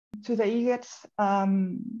to the IGAD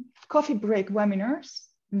coffee break webinars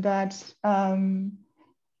that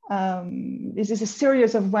this is a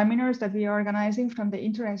series of webinars that we are organizing from the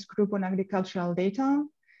Interest Group on Agricultural Data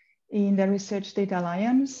in the Research Data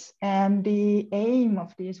Alliance. And the aim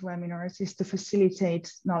of these webinars is to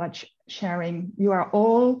facilitate knowledge sharing. You are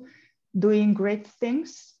all doing great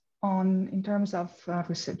things in terms of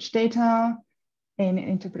research data, and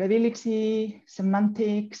interpretability,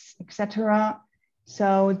 semantics, etc.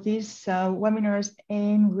 So these webinars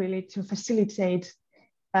aim really to facilitate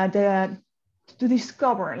to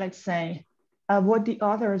discover, let's say, what the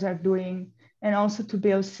others are doing, and also to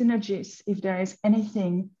build synergies if there is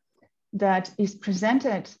anything that is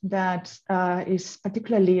presented that is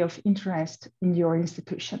particularly of interest in your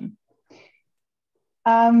institution.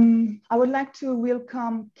 I would like to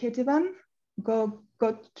welcome Ketevan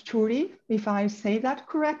Gogotchuri, if I say that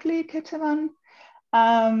correctly, Ketevan.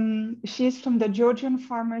 She's from the Georgian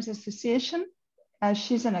Farmers Association.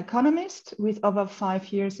 She's an economist with over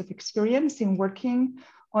 5 years of experience in working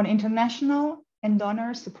on international and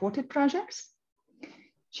donor-supported projects.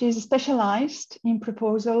 She's specialized in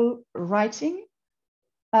proposal writing,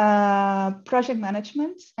 project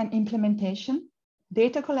management and implementation,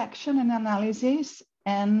 data collection and analysis,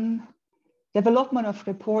 and development of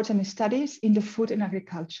reports and studies in the food and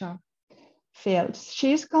agriculture fields.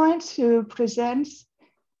 She's going to present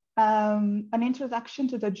an introduction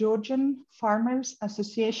to the Georgian Farmers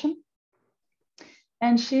Association.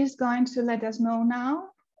 And she's going to let us know now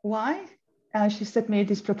why she submitted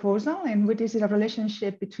this proposal and what is the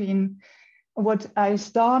relationship between what is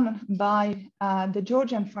done by the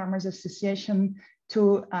Georgian Farmers Association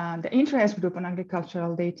to the Interest Group on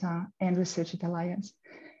Agricultural Data and Research Alliance.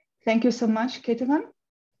 Thank you so much, Ketevan.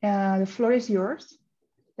 The floor is yours.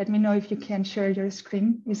 Let me know if you can share your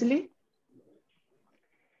screen easily.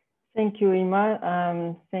 Thank you, Ima.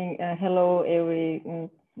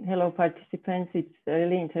 Hello, participants. It's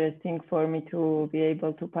really interesting for me to be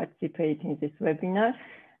able to participate in this webinar.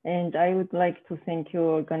 And I would like to thank you,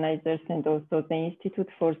 organizers, and also the Institute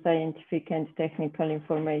for Scientific and Technical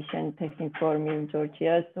Information, Techniform in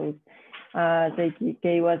Georgia. So they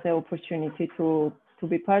gave us the opportunity to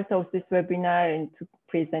be part of this webinar and to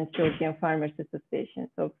present Georgian Farmers Association.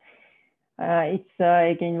 So it's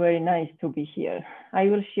again very nice to be here. I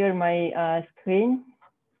will share my screen.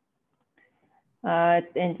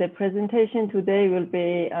 And the presentation today will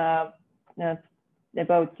be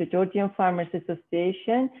about the Georgian Farmers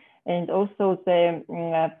Association and also the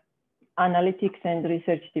analytics and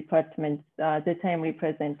research departments that I'm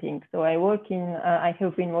representing. So I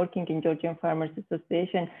have been working in Georgian Farmers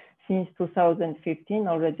Association since 2015,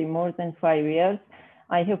 already more than 5 years.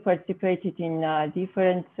 I have participated in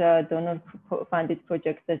different donor-funded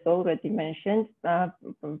projects, as already mentioned,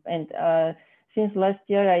 and since last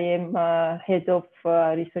year, I am head of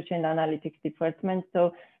research and analytics department.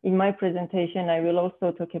 So in my presentation, I will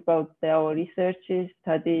also talk about our research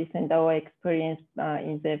studies and our experience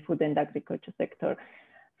in the food and agriculture sector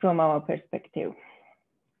from our perspective.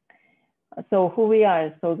 So who we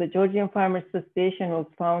are? So the Georgian Farmers Association was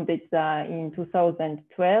founded in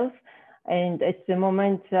 2012. And at the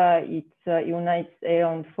moment, it unites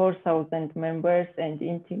around 4,000 members and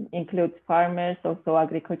includes farmers, also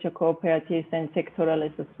agriculture cooperatives and sectoral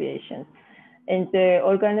associations. And the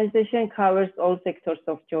organization covers all sectors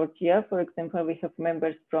of Georgia. For example, we have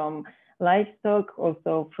members from livestock,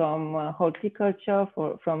 also from horticulture,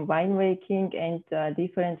 from winemaking, and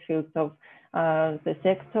different fields of the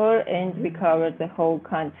sector, and we cover the whole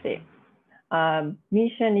country.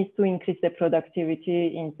 Mission is to increase the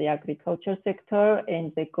productivity in the agriculture sector,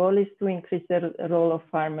 and the goal is to increase the role of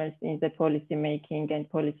farmers in the policy making and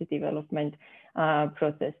policy development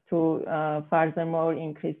process to furthermore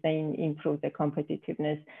increase and improve the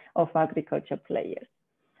competitiveness of agriculture players.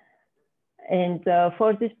 And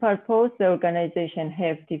for this purpose, the organization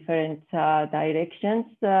have different directions,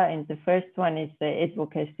 and the first one is the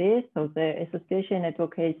advocacy. So the association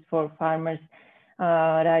advocates for farmers'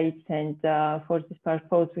 rights, and for this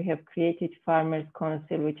purpose, we have created Farmers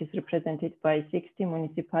Council, which is represented by 60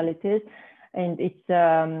 municipalities, and it's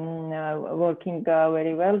working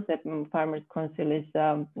very well. The Farmers Council is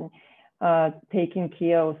taking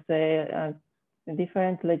care of the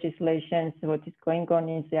different legislations, what is going on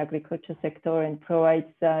in the agriculture sector, and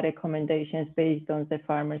provides recommendations based on the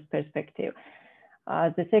farmer's perspective.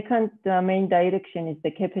 The second main direction is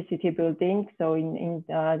the capacity building. So in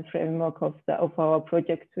the framework of our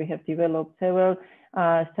projects, we have developed several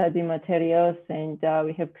study materials, and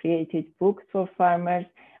we have created books for farmers.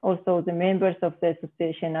 Also, the members of the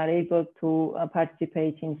association are able to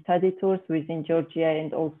participate in study tours within Georgia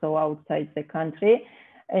and also outside the country.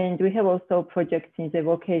 And we have also projects in the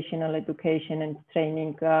vocational education and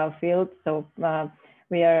training field. So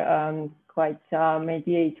we are quite a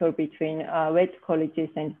mediator between wet colleges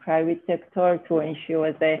and private sector to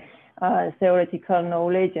ensure the theoretical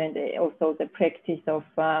knowledge and also the practice of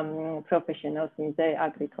professionals in the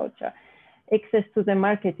agriculture. Access to the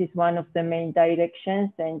market is one of the main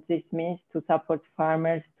directions, and this means to support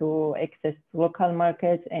farmers to access local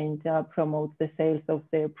markets and promote the sales of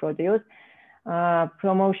their produce.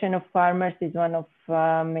 Promotion of farmers is one of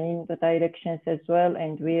main directions as well,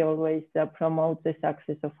 and we always promote the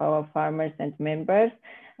success of our farmers and members,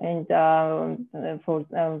 and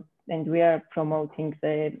we are promoting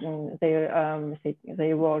their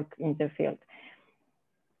work in the field.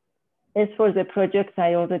 As for the projects,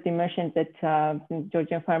 I already mentioned that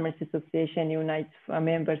Georgian Farmers Association unites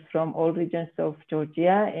members from all regions of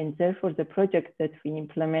Georgia, and therefore the projects that we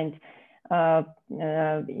implement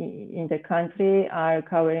in the country are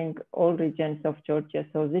covering all regions of Georgia.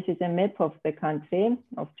 So this is a map of the country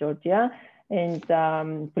of Georgia, and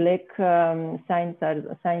black signs are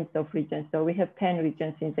signs of regions. So we have 10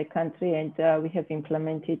 regions in the country, and we have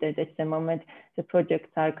implemented it at the moment. The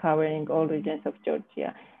projects are covering all regions of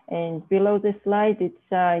Georgia. And below the slide, it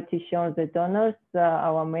shows the donors,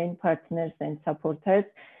 our main partners and supporters.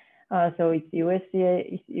 So it's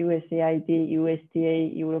USAID,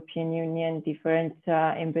 USDA, European Union, different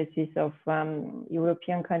embassies of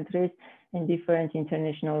European countries, and different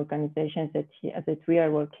international organizations that we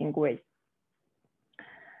are working with.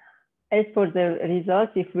 As for the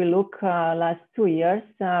results, if we look last 2 years,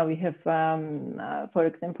 we have, for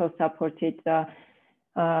example, supported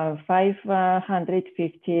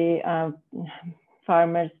 550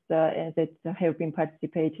 farmers that have been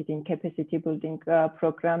participated in capacity building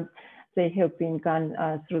programs. They have been gone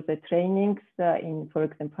through the trainings for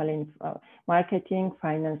example, in marketing,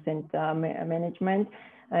 finance, and management,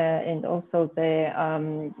 and also the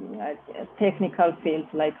technical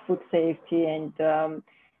fields like food safety and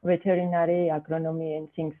veterinary, agronomy,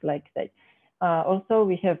 and things like that. Also,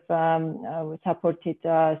 we have supported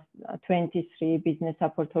 23 business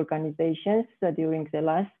support organizations during the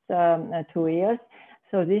last 2 years.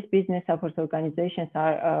 So these business support organizations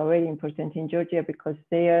are very important in Georgia because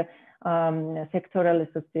they are sectoral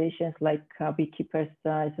associations like Beekeepers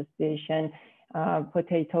Association,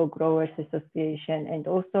 Potato Growers Association, and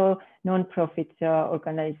also non-profit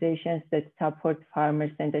organizations that support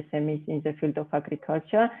farmers and SMEs in the field of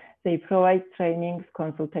agriculture. They provide trainings,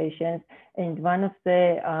 consultations, and one of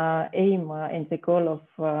the aim and the goal of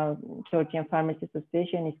Georgian Farmers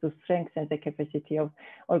Association is to strengthen the capacity of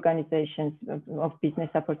organizations, of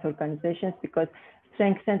business support organizations, because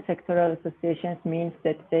strengthened sectoral associations means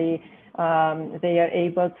that they are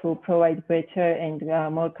able to provide better and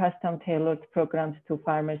more custom-tailored programs to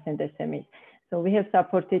farmers and SMEs. So we have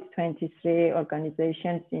supported 23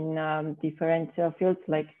 organizations in different fields,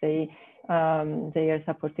 like they are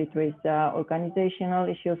supported with organizational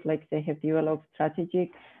issues, like they have developed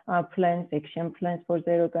strategic plans, action plans for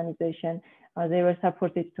their organization. They were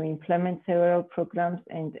supported to implement several programs,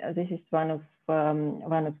 and this is one of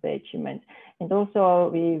the achievements. And also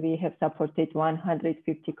we have supported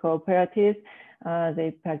 150 cooperatives.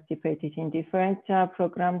 They participated in different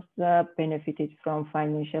programs, benefited from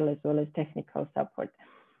financial as well as technical support.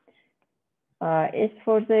 As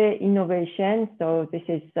for the innovation, so this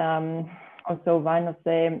is also one of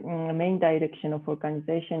the main direction of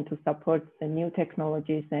organization to support the new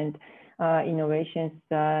technologies and innovations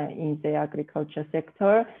in the agriculture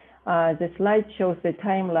sector. The slide shows the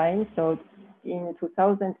timeline. So in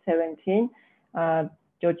 2017,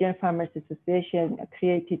 Georgian Farmers Association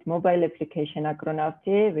created mobile application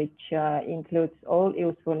Agronauti, which includes all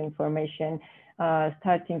useful information,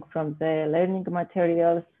 starting from the learning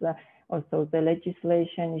materials, also the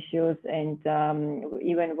legislation issues, and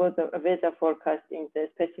even weather forecast in the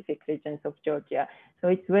specific regions of Georgia. So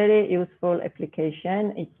it's very useful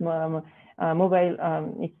application. It's mobile,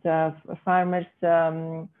 it's farmers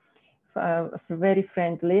very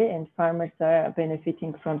friendly, and farmers are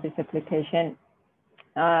benefiting from this application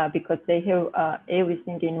because they have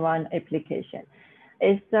everything in one application.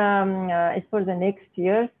 As for the next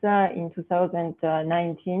years, in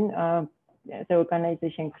 2019, the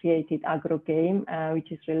organization created Agro Game,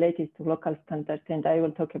 which is related to local standards, and I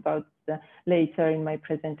will talk about later in my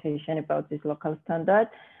presentation about this local standard.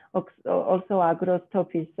 Also,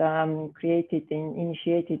 AgroStop is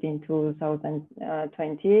initiated in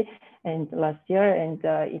 2020 and last year, and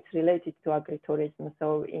it's related to agritourism.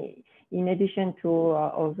 So in addition to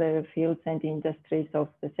all the fields and industries of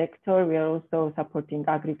the sector, we are also supporting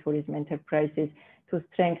agritourism enterprises to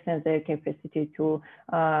strengthen their capacity to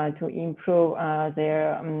improve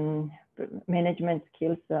their management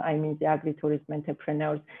skills. I mean, the agritourism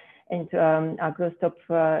entrepreneurs. And AgroStop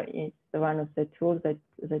is one of the tools that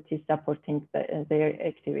is supporting their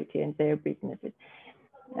activity and their businesses.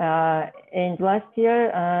 And last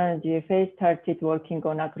year, GFA started working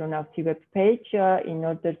on AgroNavti web page in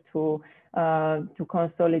order to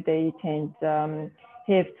consolidate and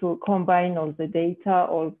have to combine all the data,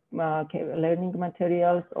 all learning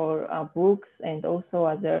materials or books, and also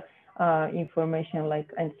other information like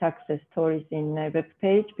and success stories in a web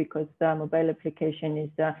page, because the mobile application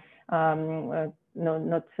is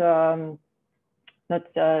not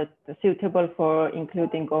suitable for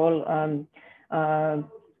including all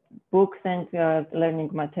books and learning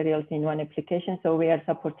materials in one application. So we are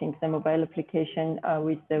supporting the mobile application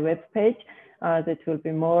with the web page that will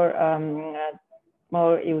be more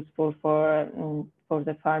useful for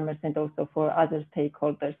the farmers and also for other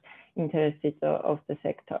stakeholders interested of the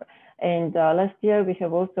sector. And last year we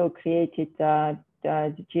have also created the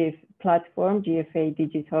GF platform, GFA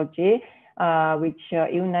Digital G, which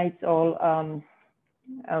unites all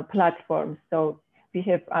platforms. So we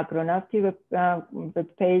have AgroNavti web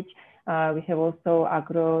page. We have also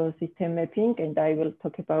agro system mapping, and I will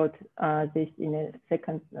talk about this in a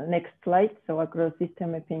next slide. So agro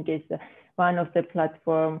system mapping is one of the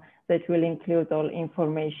platforms that will include all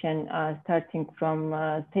information starting from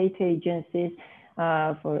state agencies,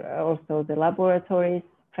 for also the laboratories,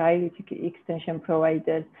 private extension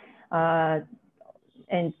providers,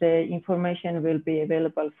 and the information will be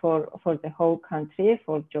available for the whole country,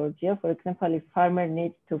 for Georgia. For example, if farmer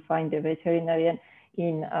needs to find a veterinarian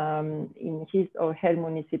in his or her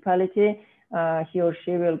municipality, he or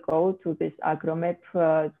she will go to this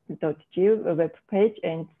agromap.g web page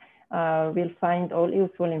and will find all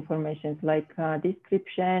useful information like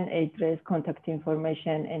description, address, contact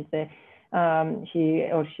information, and he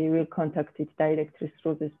or she will contact it directly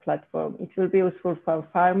through this platform. It will be useful for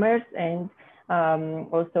farmers and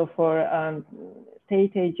also for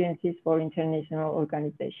state agencies, for international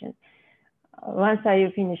organizations. Once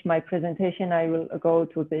I finish my presentation, I will go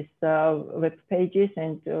to this web pages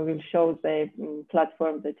and will show the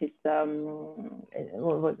platform that is,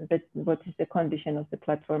 what is the condition of the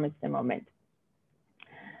platform at the moment.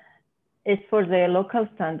 As for the local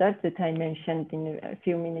standards that I mentioned in a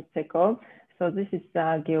few minutes ago, so this is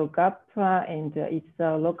GeoGAP, and it's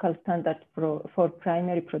a local standard for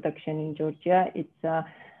primary production in Georgia. It's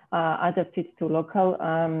adapted to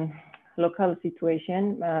local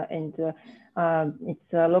situation, and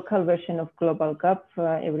it's a local version of Global GAP.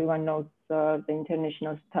 Everyone knows the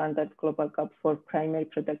international standard Global GAP for primary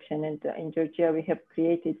production, and in Georgia we have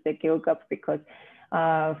created the GeoGAP because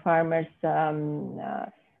farmers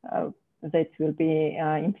that will be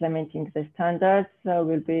implementing the standards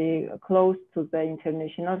will be close to the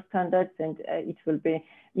international standards, and it will be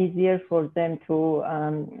easier for them to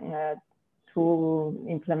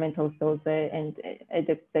implement also and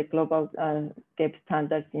adapt the global GAP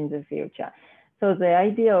standards in the future. So the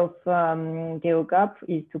idea of GeoGAP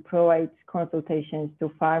is to provide consultations to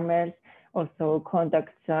farmers, also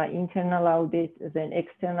conduct internal audit, then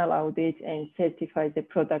external audit, and certify the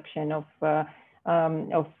production of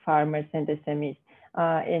farmers and SMEs.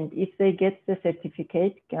 And if they get the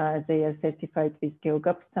certificate, they are certified with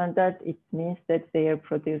GeoGAP standard, it means that they are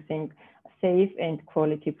producing safe and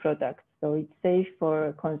quality products. So it's safe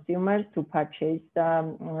for consumers to purchase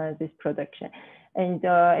this production. And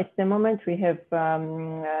at the moment we have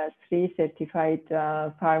 3 certified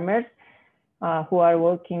farmers who are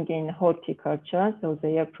working in horticulture. So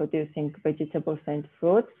they are producing vegetables and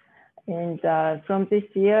fruits. And from this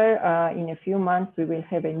year, in a few months, we will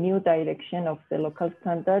have a new direction of the local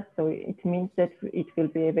standards. So it means that it will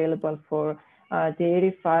be available for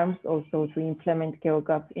dairy farms also to implement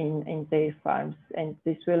GeoGAP in their farms. And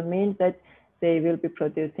this will mean that they will be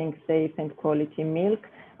producing safe and quality milk.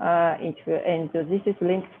 And this is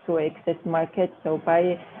linked to access market. So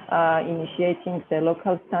by initiating the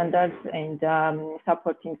local standards and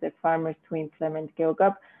supporting the farmers to implement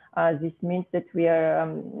GeoGAP, this means that we are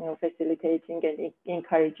facilitating and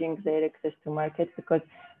encouraging their access to market, because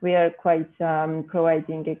we are quite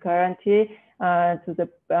providing a guarantee to the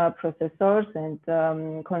processors and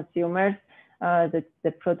consumers that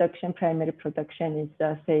the primary production is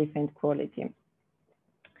safe and quality.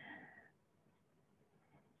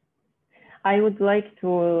 I would like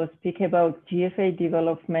to speak about GFA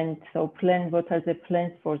development. So what are the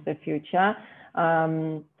plans for the future?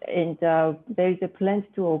 And there is a plan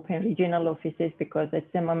to open regional offices, because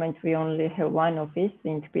at the moment we only have one office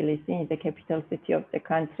in Tbilisi, in the capital city of the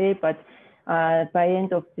country, but By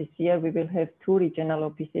end of this year, we will have 2 regional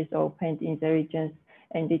offices opened in the regions,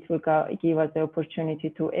 and it will give us the opportunity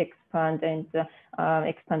to expand and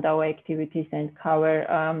expand our activities and cover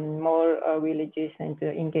more villages and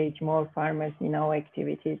engage more farmers in our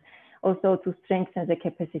activities. Also to strengthen the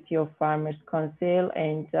capacity of Farmers Council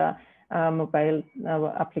and mobile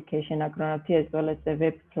application agronomy, as well as the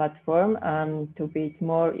web platform to be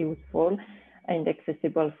more useful and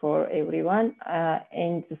accessible for everyone.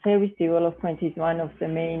 And service development is one of the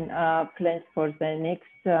main plans for the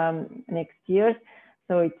next years.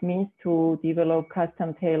 So it means to develop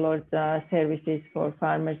custom tailored services for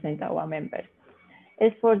farmers and our members.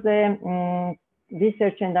 As for the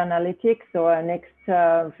research and analytics, so our next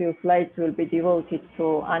few slides will be devoted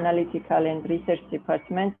to analytical and research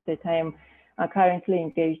departments that I am currently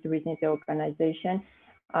engaged within the organization.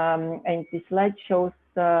 And this slide shows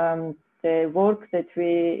the work that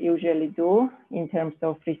we usually do in terms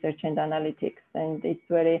of research and analytics. And it's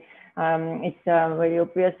very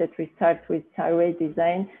obvious that we start with survey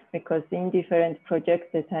design, because in different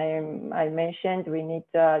projects that I mentioned, we need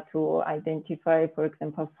to identify, for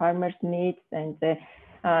example, farmers' needs and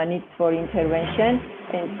needs for intervention.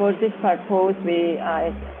 And for this purpose, we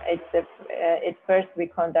at first we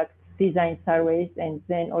conduct design surveys and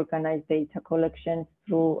then organize data collection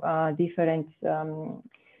through different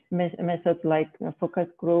methods like focus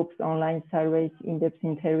groups, online surveys, in-depth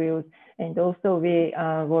interviews, and also we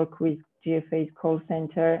work with GFA's call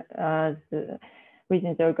center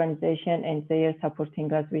within the organization, and they are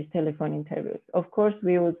supporting us with telephone interviews. Of course,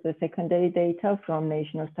 we use the secondary data from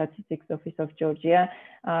National Statistics Office of Georgia,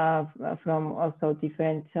 from also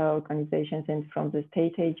different organizations and from the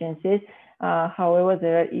state agencies. However,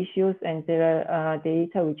 there are issues and there are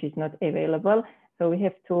data which is not available. So we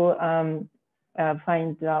have to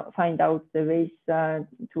find out the ways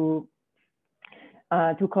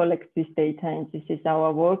to collect this data, and this is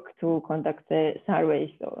our work to conduct the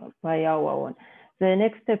surveys by our own. The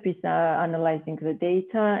next step is analyzing the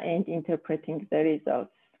data and interpreting the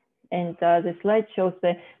results. And the slide shows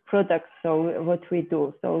the products, so what we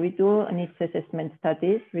do. So we do needs assessment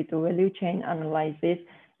studies, we do value chain analysis,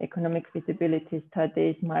 economic feasibility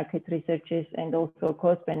studies, market researches, and also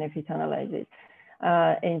cost benefit analysis.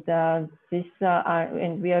 And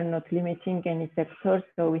we are not limiting any sectors.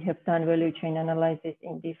 So we have done value chain analysis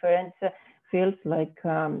in different fields, like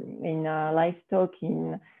in livestock,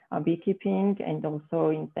 in beekeeping, and also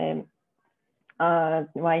in the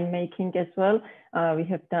winemaking as well. We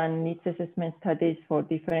have done needs assessment studies for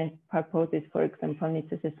different purposes. For example,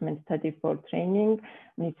 needs assessment study for training,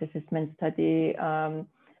 needs assessment study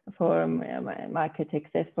for market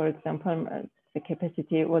access, for example, the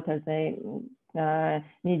capacity, what are the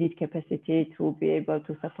needed capacity to be able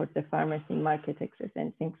to support the farmers in market access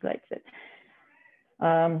and things like that.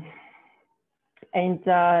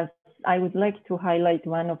 I would like to highlight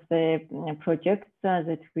one of the projects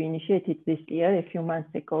that we initiated this year, a few months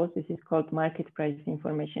ago. This is called Market Price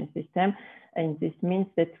Information System. And this means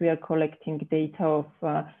that we are collecting data of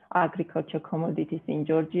agriculture commodities in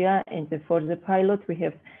Georgia. And for the pilot, we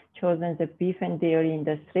have chosen the beef and dairy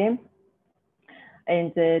industry.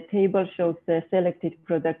 And the table shows the selected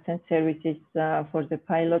products and services for the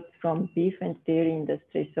pilot from beef and dairy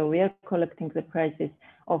industry. So we are collecting the prices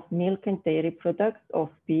of milk and dairy products, of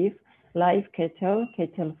beef, live cattle,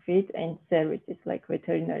 cattle feed, and services like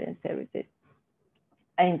veterinarian services.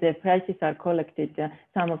 And the prices are collected,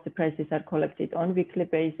 some of the prices are collected on weekly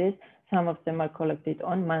basis, some of them are collected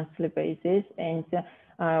on monthly basis. And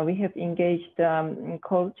we have engaged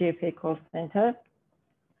GFA call center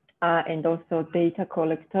and also data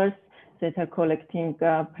collectors that are collecting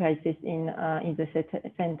prices in the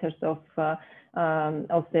centers of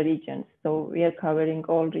the regions. So we are covering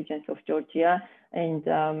all regions of Georgia, and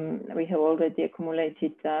we have already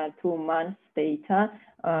accumulated 2 months data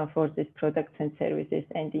for these products and services.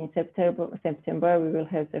 And in September, we will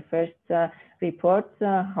have the first report,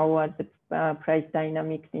 how are the price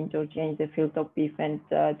dynamics in Georgia in the field of beef and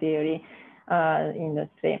dairy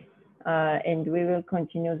industry. And we will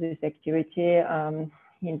continue this activity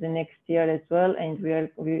in the next year as well. And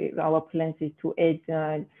our plans is to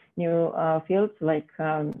add new fields like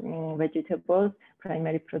vegetables,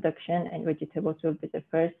 primary production, and vegetables will be the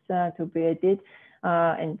first to be added.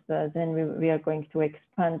 And then we are going to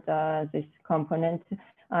expand this component.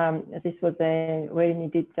 This was a very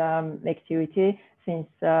needed activity, since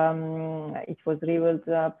it was revealed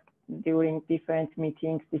during different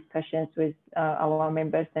meetings, discussions with our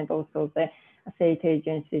members, and also the state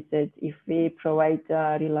agencies that if we provide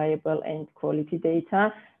reliable and quality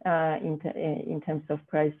data in terms of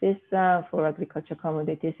prices for agriculture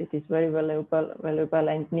commodities, it is very valuable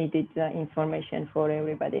and needed information for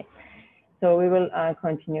everybody. So we will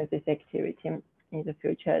continue this activity in the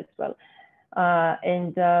future as well.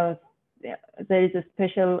 There is a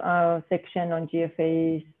special section on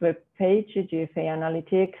GFA's webpage, GFA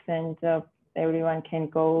Analytics, and everyone can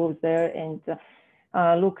go there and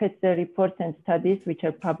look at the reports and studies which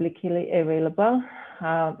are publicly available.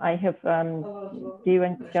 I have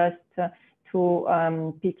given just two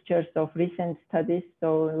pictures of recent studies.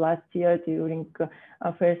 So last year, during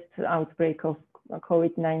first outbreak of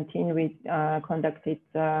COVID-19, we conducted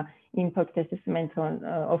impact assessment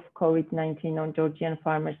of COVID-19 on Georgian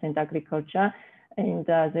farmers and agriculture. And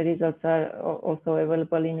the results are also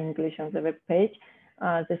available in English on the webpage.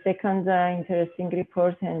 The second interesting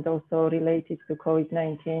report, and also related to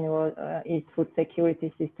COVID-19, is food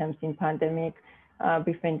security systems in pandemic,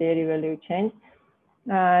 beef and dairy value chains.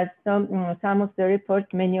 Some of the reports,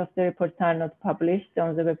 many of the reports are not published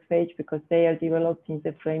on the webpage because they are developed in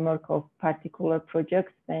the framework of particular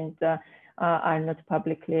projects and are not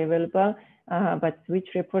publicly available. But which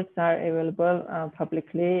reports are available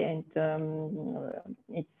publicly, and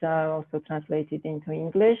it's also translated into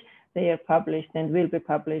English. They are published and will be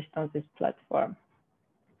published on this platform.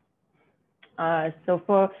 So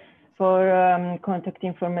for contact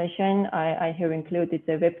information, I have included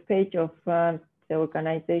the webpage of the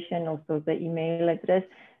organization, also the email address.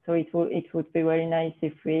 So it would be very nice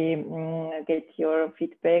if we get your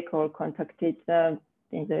feedback or contacted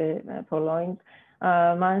in the following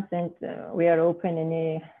months, and we are open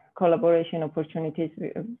any collaboration opportunities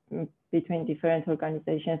between different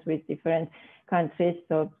organizations with different countries.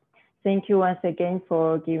 So thank you once again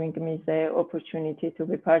for giving me the opportunity to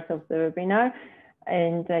be part of the webinar.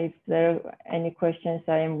 And if there are any questions,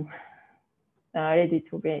 I am ready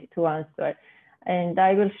to answer. And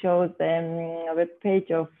I will show them a web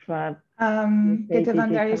page of Ketevan,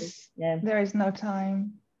 there is no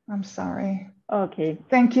time. I'm sorry. Okay.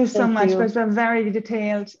 Thank you so much. It was a very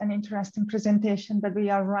detailed and interesting presentation, but we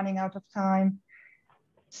are running out of time.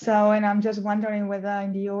 So, and I'm just wondering whether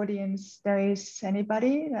in the audience there is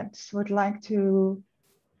anybody that would like to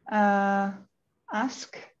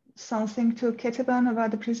ask something to Ketevan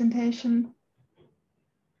about the presentation.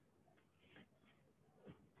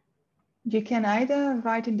 You can either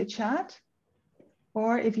write in the chat,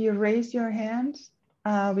 or if you raise your hand,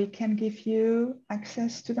 we can give you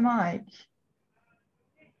access to the mic.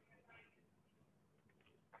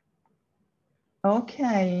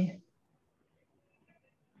 Okay.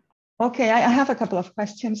 Okay, I have a couple of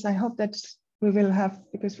questions. I hope that we will have,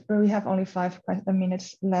 because we have only 5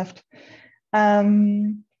 minutes left.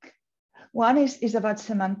 One is about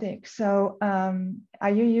semantics. So are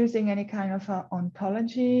you using any kind of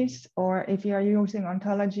ontologies, or if you are using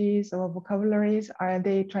ontologies or vocabularies, are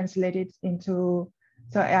they translated into,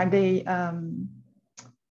 so are they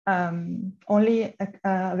only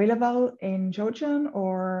available in Georgian,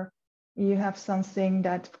 or you have something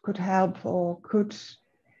that could help or could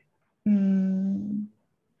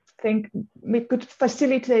we could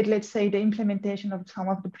facilitate, let's say, the implementation of some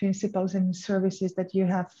of the principles and services that you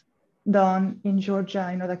have done in Georgia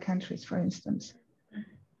in other countries, for instance?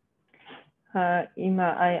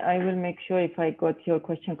 Ima, I will make sure if I got your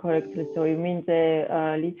question correctly. So you mean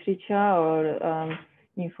the literature or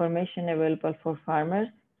information available for farmers?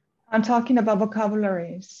 I'm talking about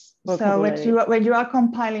vocabularies. So when you are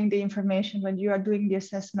compiling the information, when you are doing the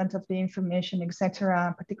assessment of the information,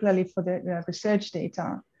 etc., particularly for the research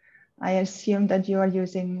data, I assume that you are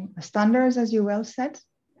using standards, as you well said.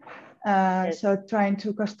 Yes. So trying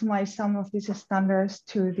to customize some of these standards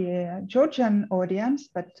to the Georgian audience,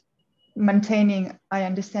 but maintaining, I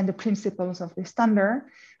understand, the principles of the standard.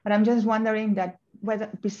 But I'm just wondering that whether,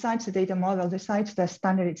 besides the data model, besides the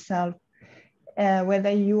standard itself, whether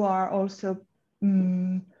you are also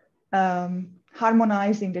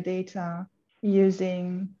harmonizing the data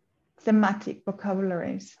using thematic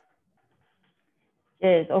vocabularies.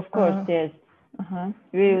 Yes, of course, yes.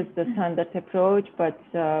 We use the standard approach, but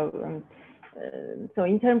so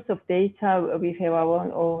in terms of data, we have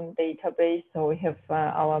our own database. So we have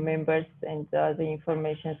our members and the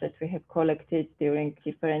information that we have collected during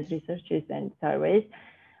different researches and surveys.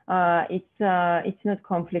 It's not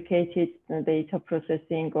complicated data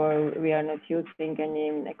processing, or we are not using any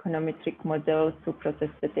econometric models to process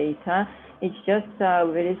the data. It's just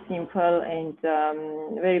very simple and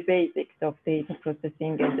very basics of data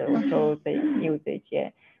processing and also the usage. Yeah,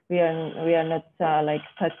 we are not like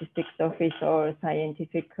statistics office or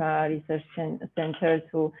scientific research center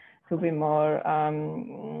to to be more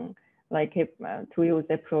to use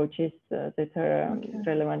approaches that are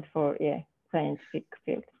relevant for scientific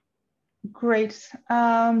field. Great.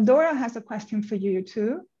 Dora has a question for you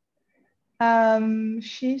too.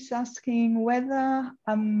 She's asking whether,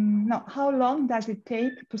 how long does it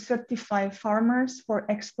take to certify farmers for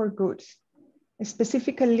export goods,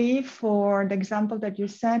 specifically for the example that you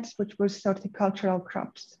said, which was horticultural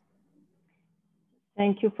crops?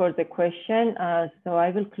 Thank you for the question. So I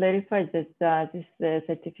will clarify that this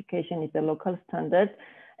certification is a local standard,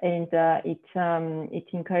 and it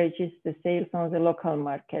encourages the sales on the local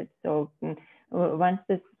market. So once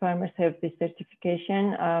the farmers have this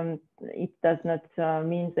certification, it does not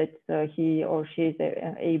mean that he or she is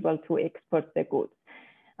able to export the goods.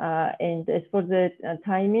 And as for the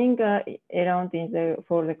timing,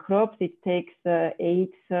 for the crops, it takes 8-9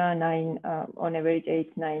 on average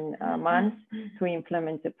 8-9 months to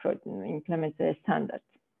implement the standards.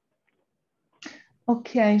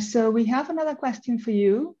 Okay, so we have another question for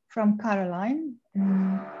you from Caroline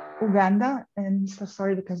in Uganda, and so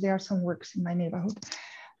sorry because there are some works in my neighborhood.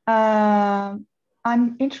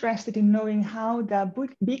 I'm interested in knowing how the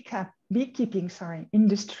beekeeping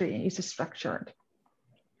industry is structured.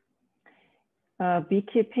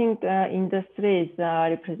 Beekeeping industry is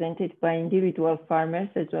represented by individual farmers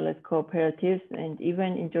as well as cooperatives, and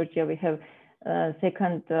even in Georgia we have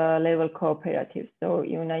second level cooperatives, so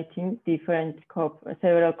uniting several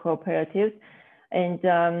cooperatives, and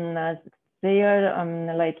they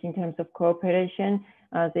are like in terms of cooperation,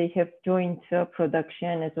 they have joint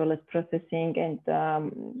production as well as processing and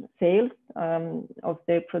sales of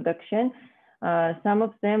their production. Some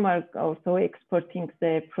of them are also exporting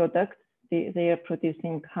the products. They are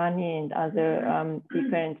producing honey and other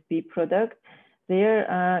different bee products. They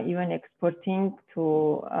are even exporting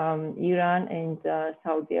to Iran and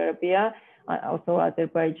Saudi Arabia, also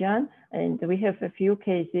Azerbaijan. And we have a few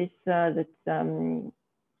cases that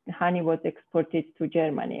honey was exported to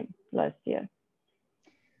Germany last year.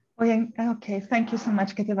 Okay, thank you so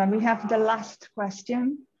much, Ketevan. We have the last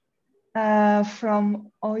question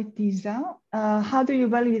from Oitiza. How do you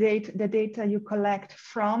validate the data you collect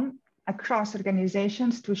from across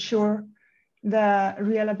organizations to assure the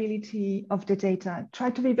reliability of the data? Try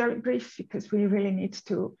to be very brief because we really need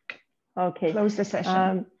to close the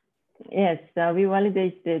session. Yes, we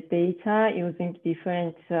validate the data using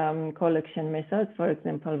different collection methods. For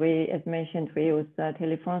example, as mentioned, we use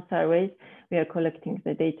telephone surveys. We are collecting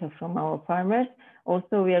the data from our farmers.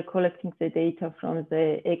 Also, we are collecting the data from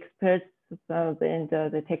the experts and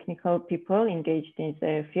the technical people engaged in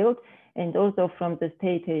the field, and also from the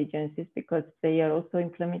state agencies, because they are also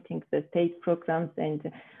implementing the state programs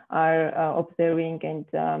and are observing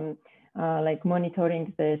and like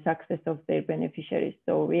monitoring the success of their beneficiaries.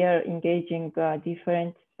 So we are engaging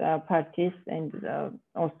different parties and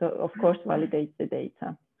also, of course, validate the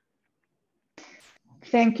data.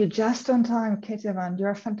 Thank you. Just on time, Ketevan,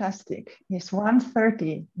 you're fantastic. Yes,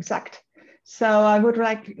 1:30 exact. So I would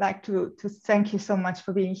like to thank you so much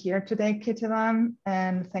for being here today, Ketevan,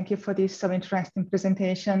 and thank you for this so interesting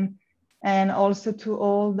presentation, and also to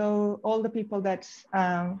all the people that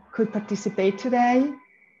could participate today.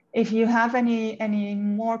 If you have any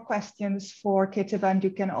more questions for Ketevan, you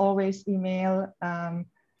can always email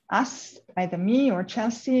us, either me or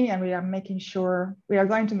Chelsea, and we are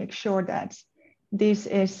going to make sure that this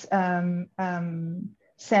is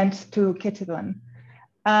sent to Ketevan.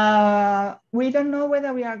 We don't know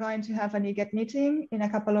whether we are going to have an IGAD meeting in a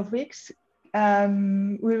couple of weeks.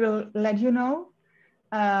 We will let you know.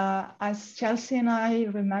 As Chelsea and I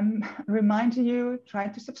remind you, try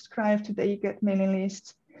to subscribe to the IGAD mailing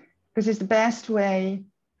list, because it's the best way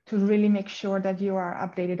to really make sure that you are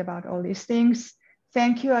updated about all these things.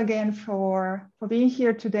 Thank you again for being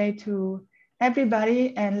here today to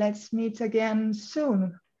everybody, and let's meet again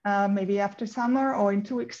soon, maybe after summer or in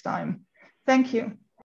 2 weeks' time. Thank you.